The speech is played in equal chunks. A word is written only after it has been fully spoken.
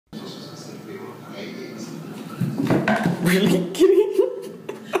Really kidding?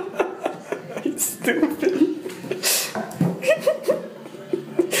 It's stupid.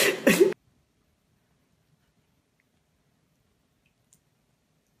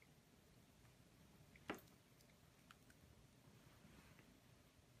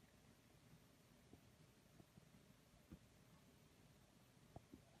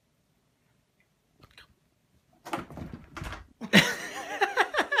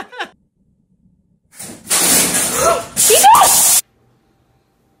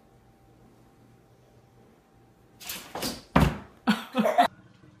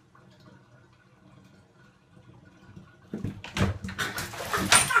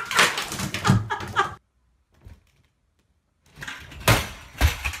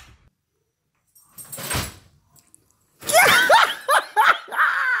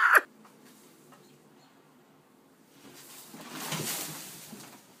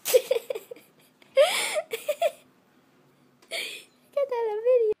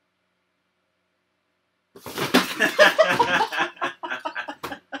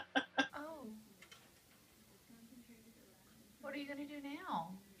 What are you gonna do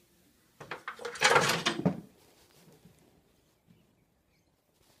now?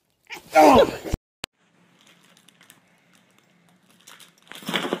 Oh!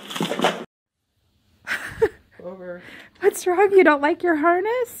 Over. What's wrong? You don't like your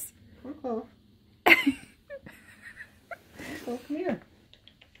harness? Oh, come here.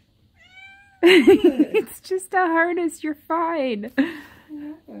 It's just a harness. You're fine.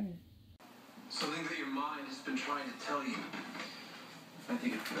 Something that your mind has been trying to tell you. I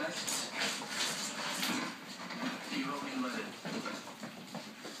think it's best you help me let it.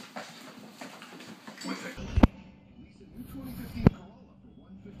 With it. Lease a new 2015 Corolla for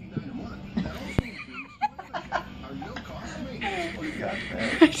 $159 a month. That also includes our no-cost maintenance. What do you got there?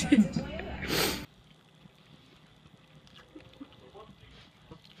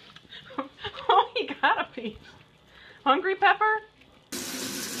 Oh, you gotta be hungry, Pepper?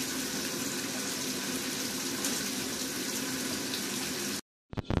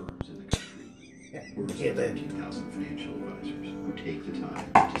 Firms in the country. We're 15,000 financial advisors who take the time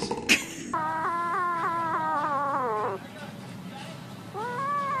to save.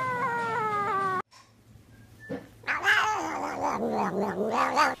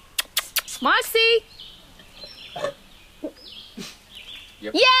 Mossy!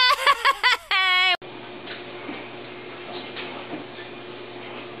 Yep. Yay!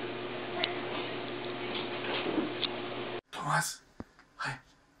 Thomas. Hi.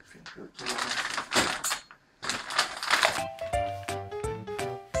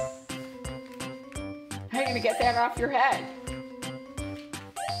 How are you gonna get that off your head?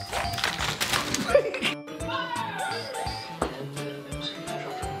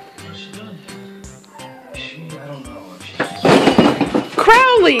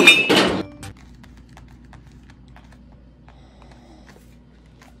 Crowley!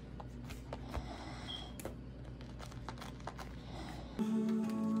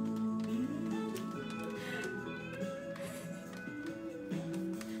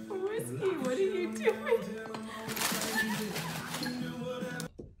 Whiskey, what are you doing?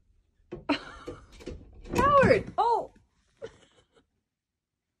 Howard! Oh!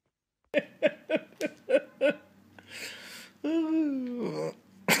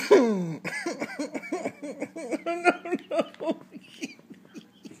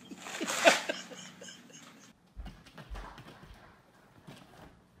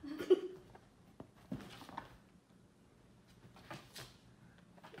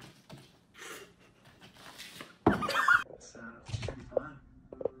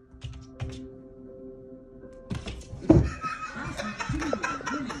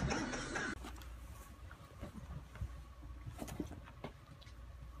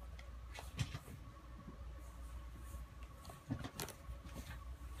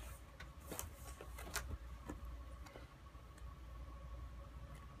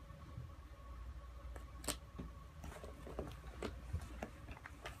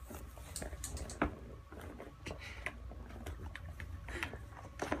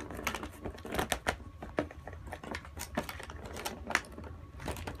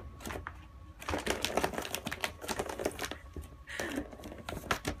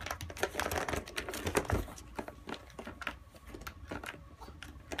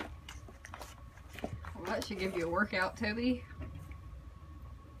 Well, that should give you a workout, Toby.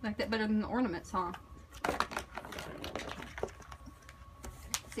 Like that better than the ornaments, huh?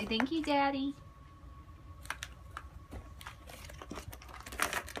 Say thank you, Daddy.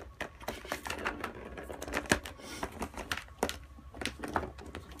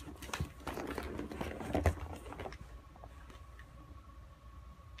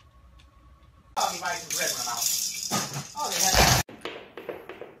 me buy some bread when I'm out. Oh, they have.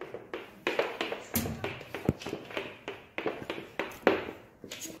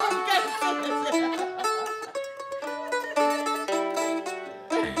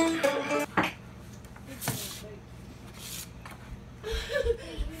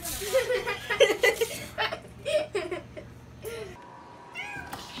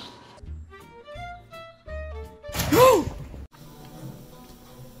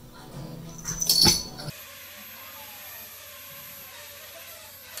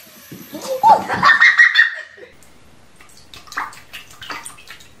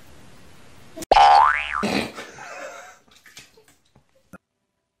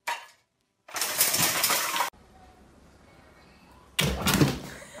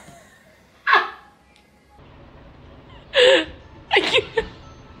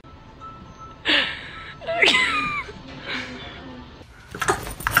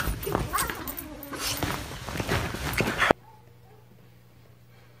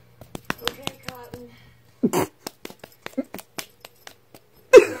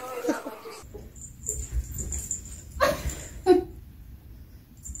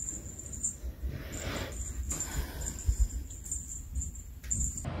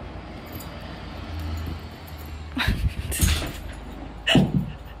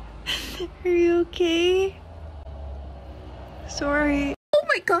 Are you okay? Sorry. Oh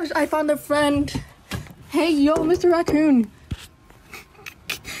my gosh, I found a friend. Hey, yo, Mr. Raccoon.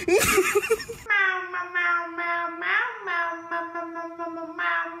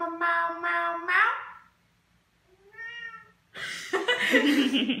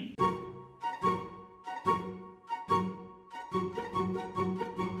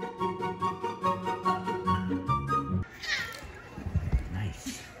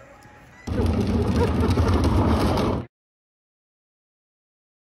 Nice.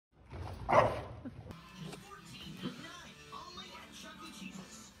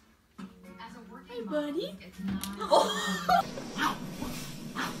 Hey, buddy.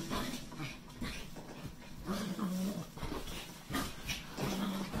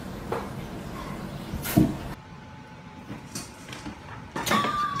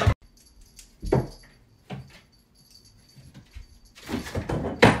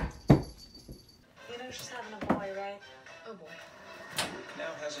 She's having a boy, right? Oh boy.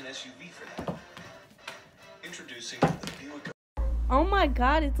 Now has an SUV for that. Introducing the Buick. Oh my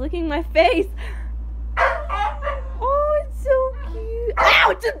god, it's licking my face. Oh, it's so cute.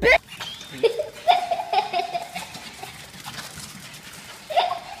 Ow, it's a bit.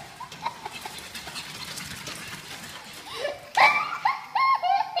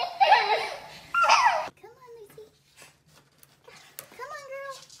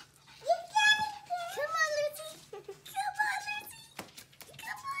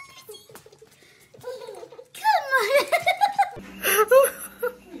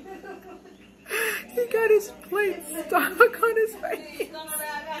 He got his plate stuck on his face.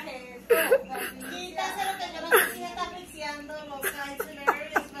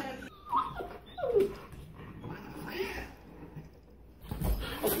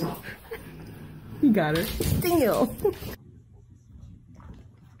 You got her. Damn.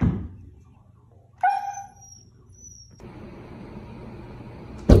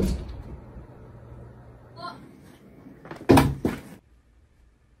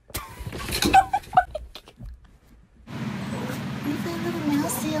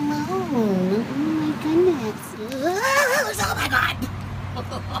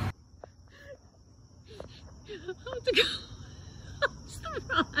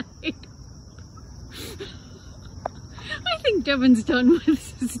 I think Devin's done with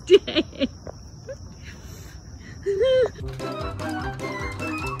his day.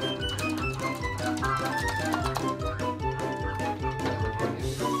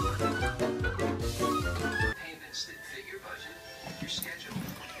 Payments that fit your budget, your schedule,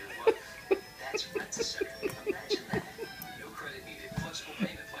 your life. That's Rent-A-Center. Imagine that. No credit needed. Flexible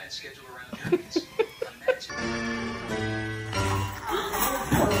payment plans scheduled around your needs. Imagine.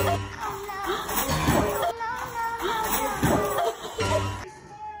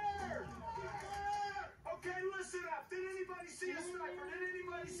 Okay, listen up. Did anybody see a sniper? Did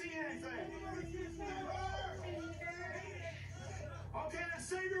anybody see anything? Okay, then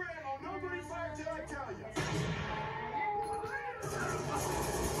save your ammo. Nobody fired till I tell you.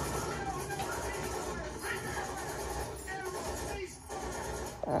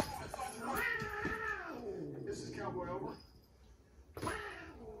 This is Cowboy over.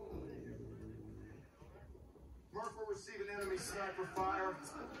 Mark, we're receiving enemy sniper fire.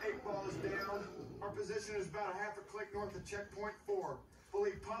 8 ball is down. Our position is about a half a click north of checkpoint 4.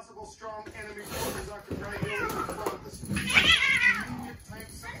 Believe possible strong enemy forces occupying the front of this. Immediate tank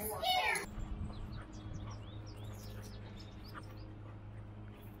support.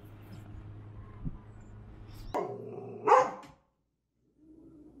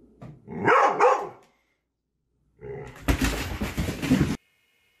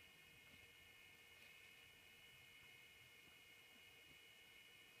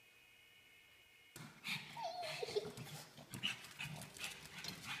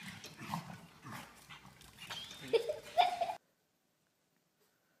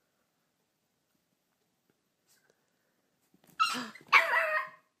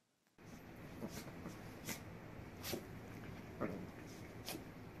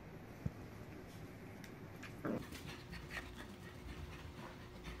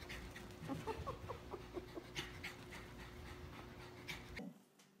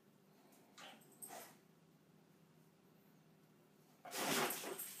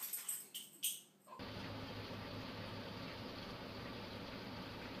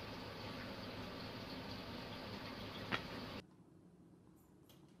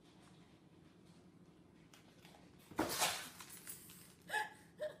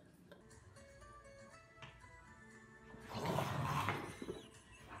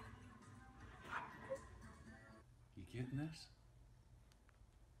 You getting this?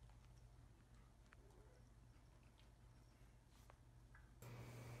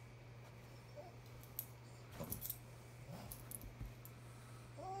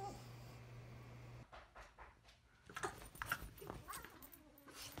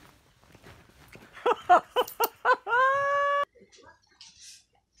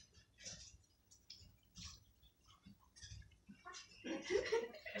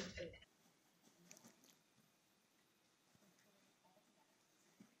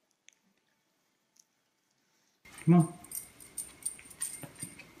 Come on.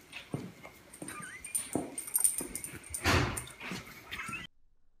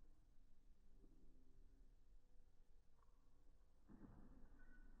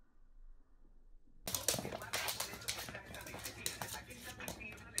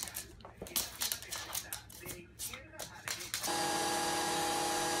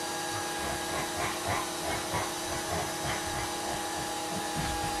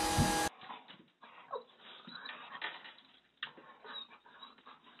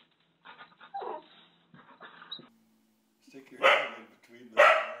 Stick your head in between the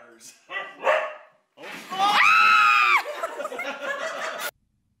bars.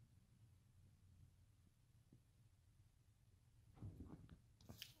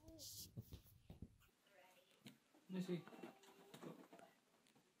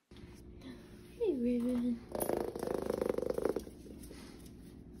 Hey, Raven.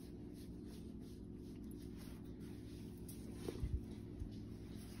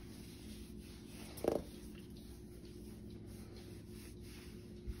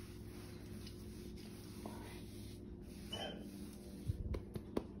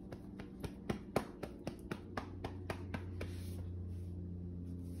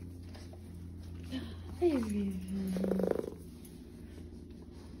 Hey, Raven.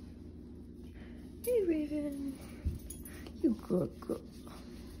 Hey, Raven. You good girl.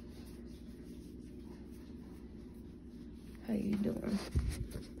 How you doing?